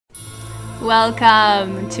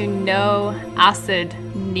Welcome to No Acid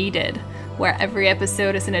Needed, where every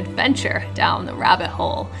episode is an adventure down the rabbit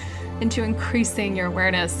hole into increasing your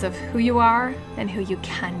awareness of who you are and who you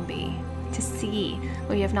can be, to see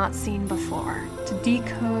what you have not seen before, to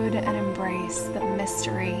decode and embrace the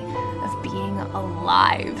mystery of being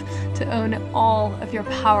alive, to own all of your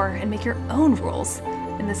power and make your own rules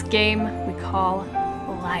in this game we call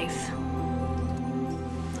life.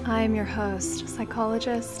 I'm your host,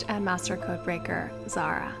 psychologist and master codebreaker,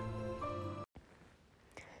 Zara.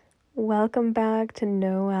 Welcome back to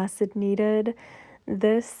No Acid Needed.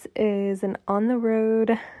 This is an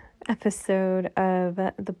on-the-road episode of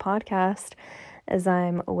the podcast as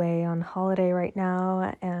I'm away on holiday right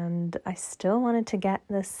now, and I still wanted to get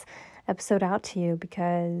this episode out to you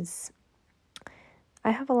because I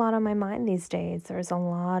have a lot on my mind these days. There's a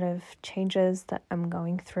lot of changes that I'm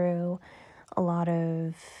going through, a lot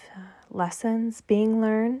of lessons being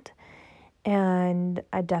learned, and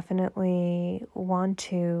I definitely want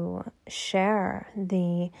to share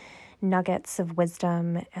the nuggets of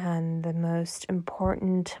wisdom and the most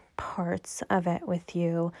important parts of it with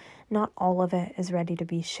you. Not all of it is ready to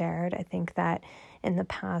be shared. I think that in the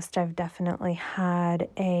past I've definitely had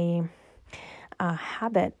a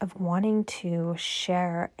habit of wanting to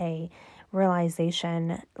share a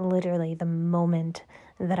realization literally the moment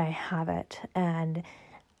that I have it, and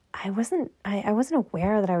I wasn't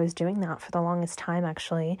aware that I was doing that for the longest time.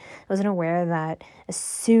 Actually, I wasn't aware that as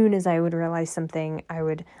soon as I would realize something, I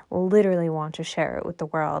would literally want to share it with the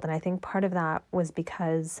world. And I think part of that was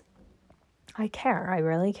because I care. I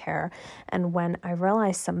really care. And when I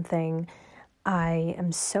realize something, I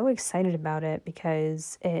am so excited about it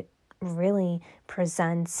because it really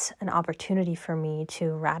presents an opportunity for me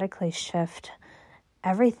to radically shift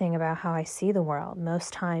everything about how I see the world.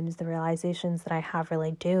 Most times the realizations that I have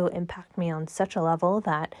really do impact me on such a level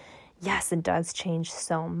that, yes, it does change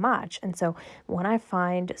so much. And so when I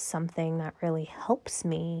find something that really helps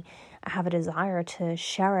me, I have a desire to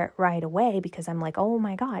share it right away because I'm like, oh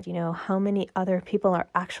my God, how many other people are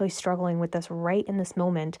actually struggling with this right in this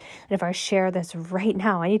moment? And if I share this right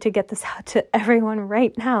now, I need to get this out to everyone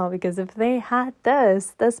right now, because if they had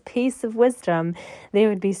this piece of wisdom, they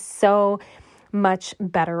would be so much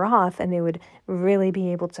better off, and they would really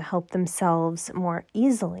be able to help themselves more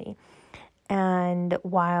easily. And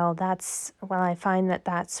while I find that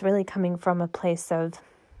that's really coming from a place of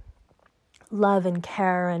love and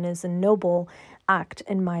care and is a noble act,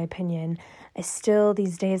 in my opinion,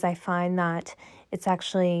 these days I find that it's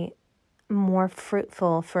actually more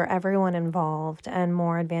fruitful for everyone involved and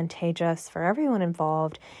more advantageous for everyone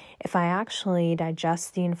involved if I actually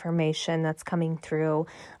digest the information that's coming through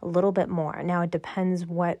a little bit more. Now, it depends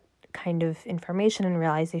what kind of information and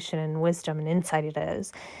realization and wisdom and insight it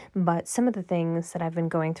is, but some of the things that I've been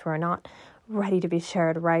going through are not ready to be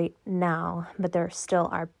shared right now, but there still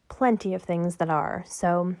are plenty of things that are.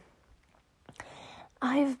 So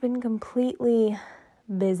I've been completely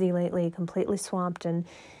busy lately, completely swamped, and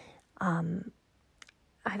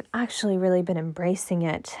I've actually really been embracing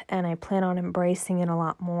it, and I plan on embracing it a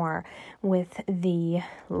lot more with the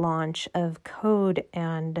launch of Code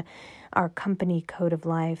and our company Code of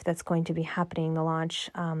Life that's going to be happening, the launch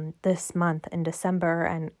this month in December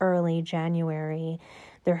and early January.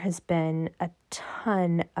 There has been a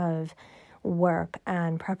ton of work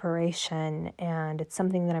and preparation, and it's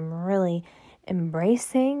something that I'm really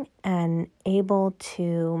embracing and able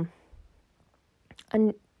to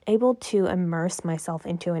immerse myself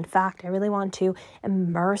into. In fact, I really want to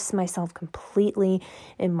immerse myself completely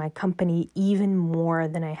in my company even more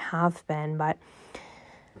than I have been. But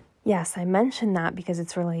yes, I mentioned that because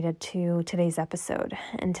it's related to today's episode.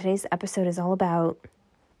 And today's episode is all about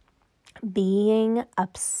being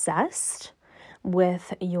obsessed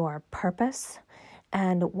with your purpose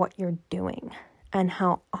and what you're doing, and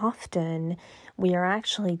how often we are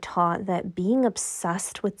actually taught that being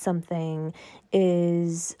obsessed with something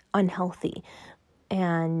is unhealthy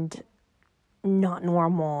and not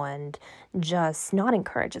normal and just not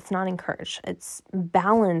encouraged. It's not encouraged. It's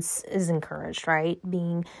balance is encouraged, right?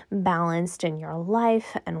 Being balanced in your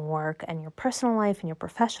life and work and your personal life and your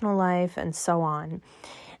professional life and so on.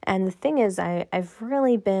 And the thing is, I've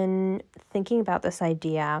really been thinking about this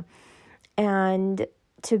idea, and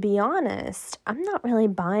to be honest, I'm not really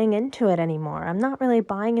buying into it anymore. I'm not really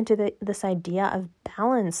buying into this idea of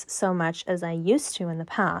balance so much as I used to in the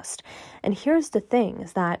past. And here's the thing,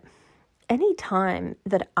 is that any time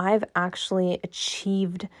that I've actually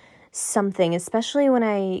achieved something, especially when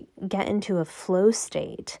I get into a flow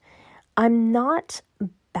state, I'm not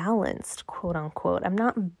balanced, quote unquote. I'm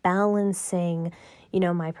not balancing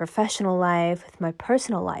my professional life, with my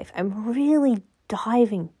personal life. I'm really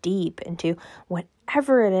diving deep into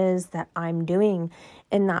whatever it is that I'm doing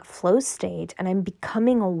in that flow state, and I'm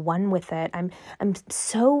becoming a one with it. I'm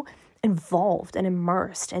so involved and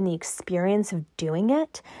immersed in the experience of doing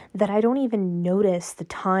it that I don't even notice the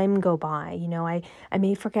time go by. I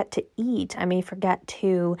may forget to eat. I may forget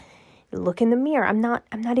to look in the mirror. I'm not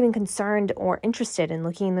even concerned or interested in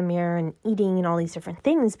looking in the mirror and eating and all these different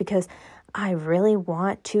things, because I really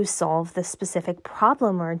want to solve the specific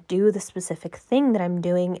problem or do the specific thing that I'm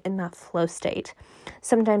doing in that flow state.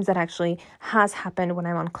 Sometimes that actually has happened when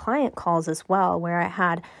I'm on client calls as well, where I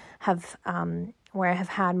have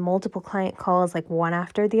had multiple client calls, like one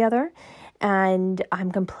after the other, and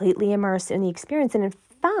I'm completely immersed in the experience. And in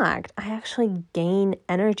fact, I actually gain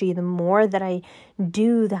energy the more that I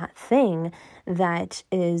do that thing that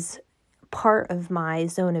is part of my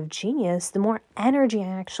zone of genius, the more energy I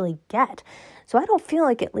actually get. So I don't feel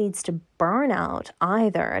like it leads to burnout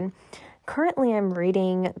either. And currently I'm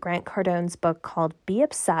reading Grant Cardone's book called Be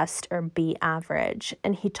Obsessed or Be Average.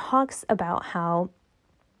 And he talks about how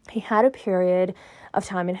he had a period of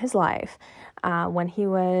time in his life when he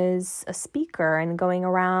was a speaker and going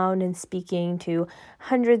around and speaking to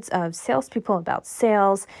hundreds of salespeople about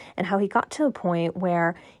sales, and how he got to a point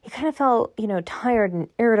where he kind of felt, tired and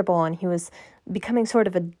irritable, and he was becoming sort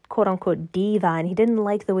of a quote unquote diva, and he didn't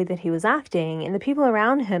like the way that he was acting. And the people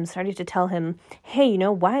around him started to tell him, hey, you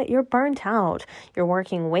know what? You're burnt out. You're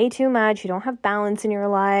working way too much. You don't have balance in your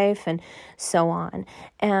life, and so on.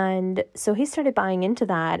 And so he started buying into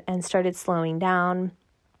that and started slowing down.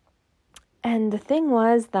 And the thing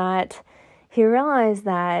was that he realized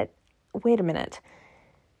that, wait a minute,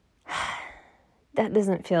 that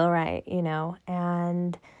doesn't feel right,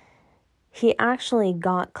 and he actually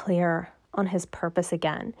got clear on his purpose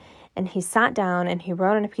again. And he sat down and he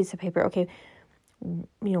wrote on a piece of paper, okay,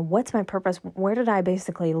 what's my purpose? Where did I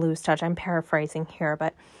basically lose touch? I'm paraphrasing here,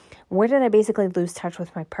 but where did I basically lose touch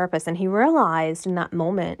with my purpose? And he realized in that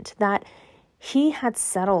moment that he had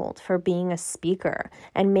settled for being a speaker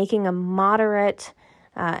and making a modest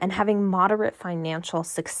financial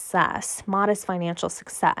success.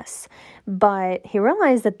 But he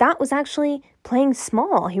realized that was actually playing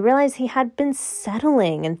small. He realized he had been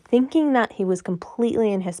settling and thinking that he was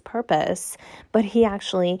completely in his purpose, but he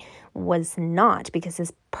actually was not, because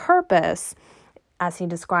his purpose, as he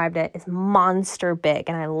described it, is monster big.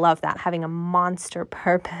 And I love that, having a monster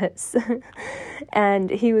purpose.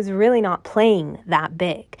 And he was really not playing that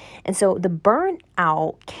big. And so the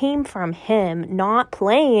burnout came from him not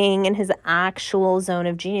playing in his actual zone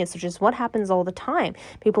of genius, which is what happens all the time.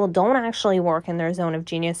 People don't actually work in their zone of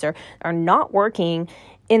genius, or are not working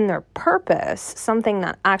in their purpose, something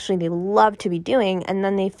that actually they love to be doing, and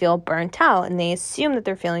then they feel burnt out, and they assume that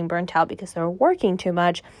they're feeling burnt out because they're working too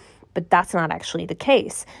much. But that's not actually the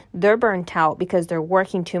case. They're burnt out because they're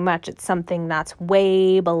working too much at something that's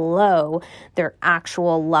way below their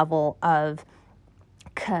actual level of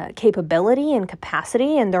capability and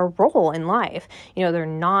capacity and their role in life. They're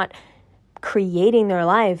not creating their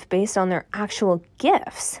life based on their actual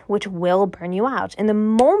gifts, which will burn you out. And the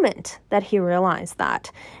moment that he realized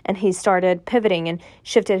that, and he started pivoting and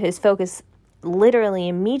shifted his focus literally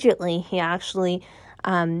immediately, he actually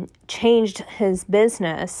changed his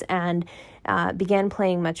business and began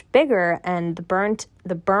playing much bigger, and the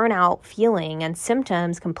burnout feeling and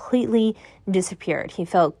symptoms completely disappeared. He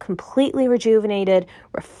felt completely rejuvenated,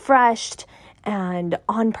 refreshed, and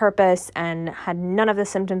on purpose, and had none of the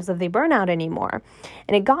symptoms of the burnout anymore.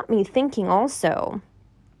 And it got me thinking also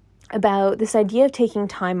about this idea of taking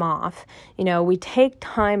time off. We take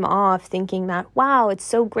time off thinking that, wow, it's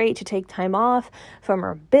so great to take time off from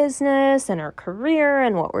our business and our career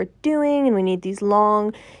and what we're doing, and we need these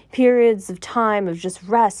long periods of time of just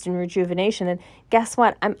rest and rejuvenation. And guess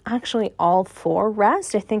what? I'm actually all for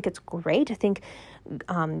rest. I think it's great. I think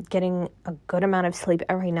getting a good amount of sleep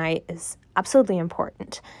every night is absolutely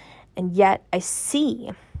important. And yet I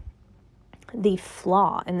see the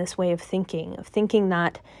flaw in this way of thinking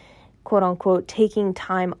that, quote unquote, taking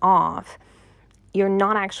time off, you're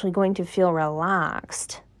not actually going to feel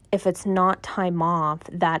relaxed if it's not time off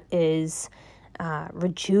that is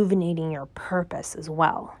rejuvenating your purpose as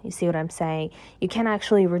well. You see what I'm saying? You can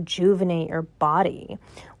actually rejuvenate your body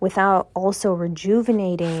without also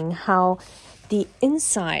rejuvenating how the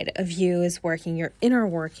inside of you is working, your inner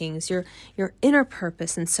workings, your inner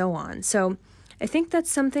purpose, and so on. So I think that's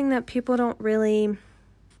something that people don't really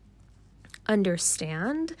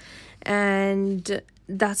understand. And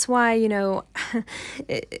that's why,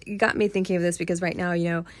 it got me thinking of this, because right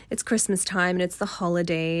now, it's Christmas time and it's the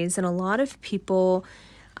holidays, and a lot of people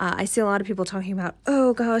I see a lot of people talking about,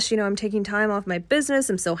 oh gosh, I'm taking time off my business.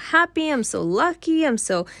 I'm so happy. I'm so lucky. I'm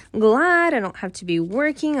so glad I don't have to be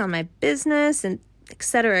working on my business, and et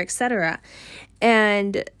cetera, et cetera.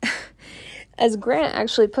 And as Grant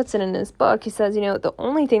actually puts it in his book, he says, the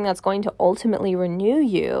only thing that's going to ultimately renew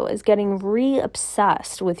you is getting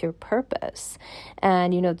re-obsessed with your purpose.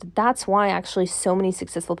 And, that's why actually so many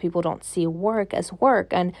successful people don't see work as work.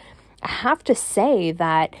 And I have to say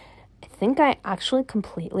that I think I actually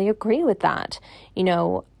completely agree with that.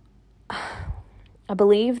 I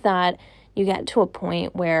believe that you get to a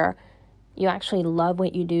point where you actually love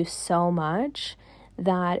what you do so much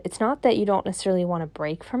that it's not that you don't necessarily want to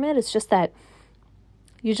break from it. It's just that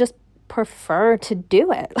you just prefer to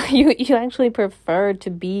do it. You actually prefer to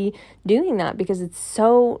be doing that because it's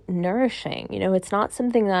so nourishing. It's not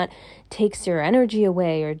something that takes your energy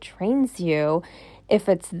away or drains you. If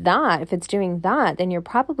it's doing that, then you're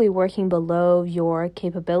probably working below your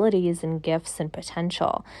capabilities and gifts and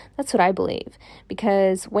potential. That's what I believe.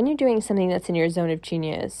 Because when you're doing something that's in your zone of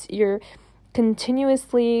genius, you're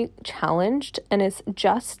continuously challenged, and it's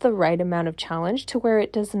just the right amount of challenge to where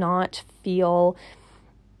it does not feel,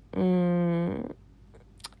 it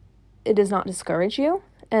does not discourage you,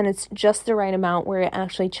 and it's just the right amount where it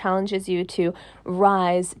actually challenges you to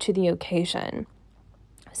rise to the occasion.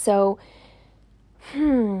 So,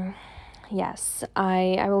 yes,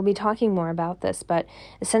 I will be talking more about this, but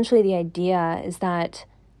essentially the idea is that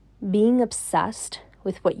being obsessed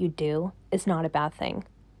with what you do is not a bad thing.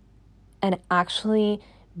 And actually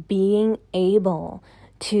being able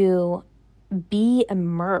to be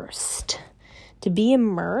immersed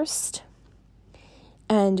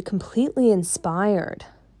and completely inspired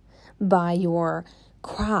by your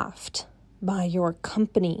craft, by your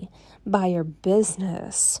company, by your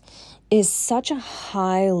business is such a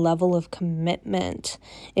high level of commitment.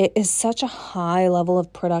 It is such a high level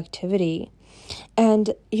of productivity.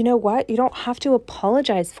 And you know what? You don't have to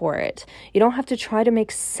apologize for it. You don't have to try to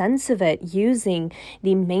make sense of it using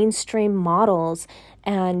the mainstream models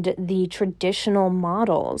and the traditional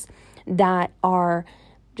models that are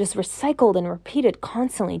just recycled and repeated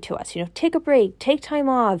constantly to us. Take a break, take time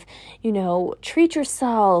off, treat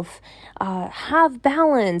yourself, have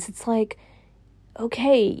balance. It's like,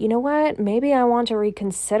 okay, you know what? Maybe I want to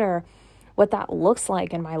reconsider what that looks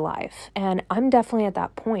like in my life. And I'm definitely at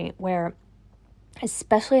that point where,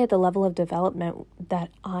 especially at the level of development that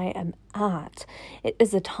I am at, it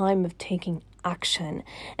is a time of taking action.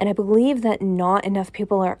 And I believe that not enough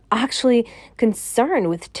people are actually concerned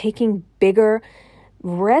with taking bigger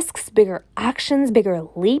risks, bigger actions, bigger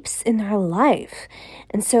leaps in their life.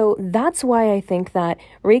 And so that's why I think that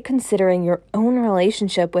reconsidering your own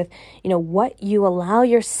relationship with, what you allow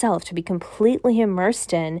yourself to be completely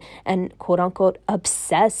immersed in and quote unquote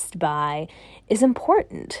obsessed by is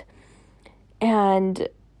important. And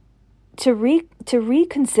to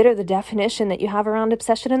reconsider the definition that you have around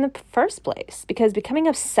obsession in the first place. Because becoming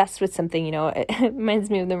obsessed with something, it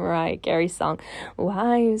reminds me of the Mariah Carey song, "Why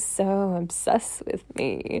Are You So Obsessed With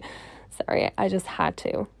Me?" Sorry, I just had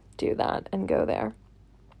to do that and go there.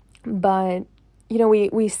 But,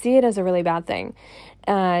 we see it as a really bad thing.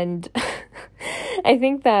 And I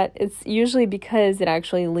think that it's usually because it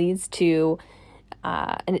actually leads to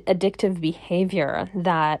an addictive behavior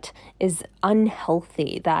that is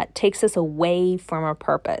unhealthy, that takes us away from our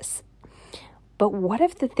purpose. But what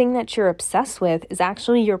if the thing that you're obsessed with is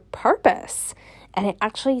actually your purpose, and it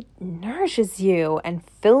actually nourishes you and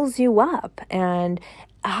fills you up and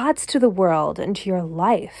adds to the world and to your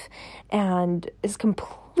life and is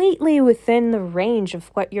completely within the range of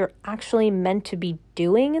what you're actually meant to be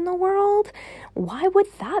doing in the world? Why would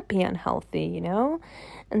that be unhealthy,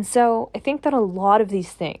 And so I think that a lot of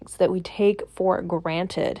these things that we take for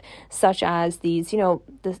granted, such as these,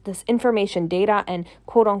 this information, data, and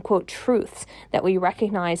quote unquote truths that we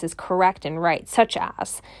recognize as correct and right, such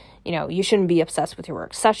as, you shouldn't be obsessed with your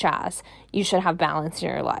work, such as you should have balance in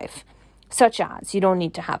your life, such as you don't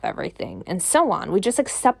need to have everything, and so on. We just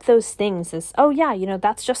accept those things as, oh yeah,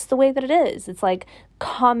 that's just the way that it is. It's like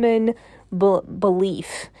common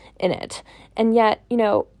belief in it. And yet,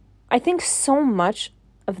 I think so much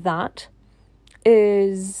of that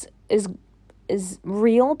is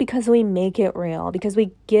real because we make it real, because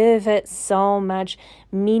we give it so much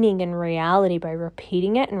meaning and reality by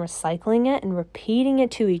repeating it and recycling it and repeating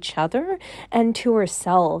it to each other and to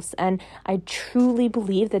ourselves. And I truly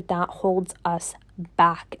believe that holds us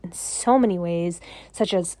back in so many ways,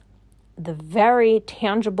 such as the very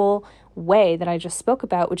tangible way that I just spoke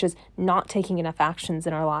about, which is not taking enough actions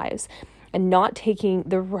in our lives. And not taking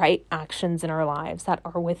the right actions in our lives that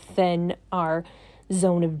are within our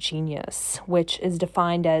zone of genius, which is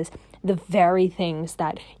defined as the very things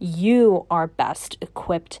that you are best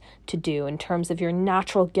equipped to do in terms of your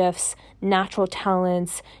natural gifts, natural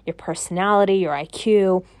talents, your personality, your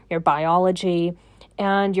IQ, your biology,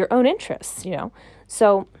 and your own interests,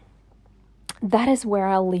 So that is where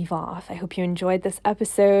I'll leave off. I hope you enjoyed this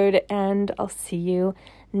episode, and I'll see you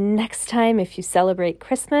next time. If you celebrate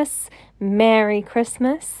Christmas, Merry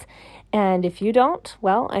Christmas. And if you don't,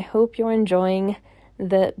 well, I hope you're enjoying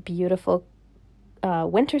the beautiful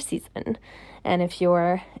winter season. And if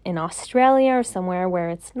you're in Australia or somewhere where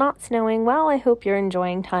it's not snowing, well, I hope you're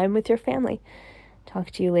enjoying time with your family.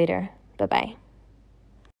 Talk to you later. Bye-bye.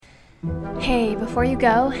 Hey, before you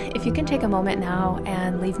go, if you can take a moment now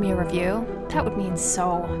and leave me a review, that would mean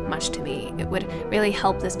so much to me. It would really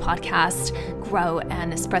help this podcast grow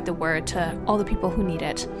and spread the word to all the people who need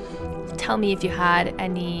it. Tell me if you had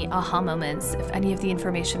any aha moments, if any of the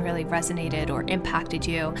information really resonated or impacted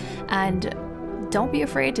you, and don't be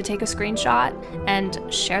afraid to take a screenshot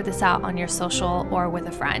and share this out on your social or with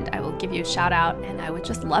a friend. I will give you a shout out, and I would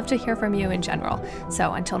just love to hear from you in general.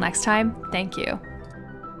 So until next time, thank you.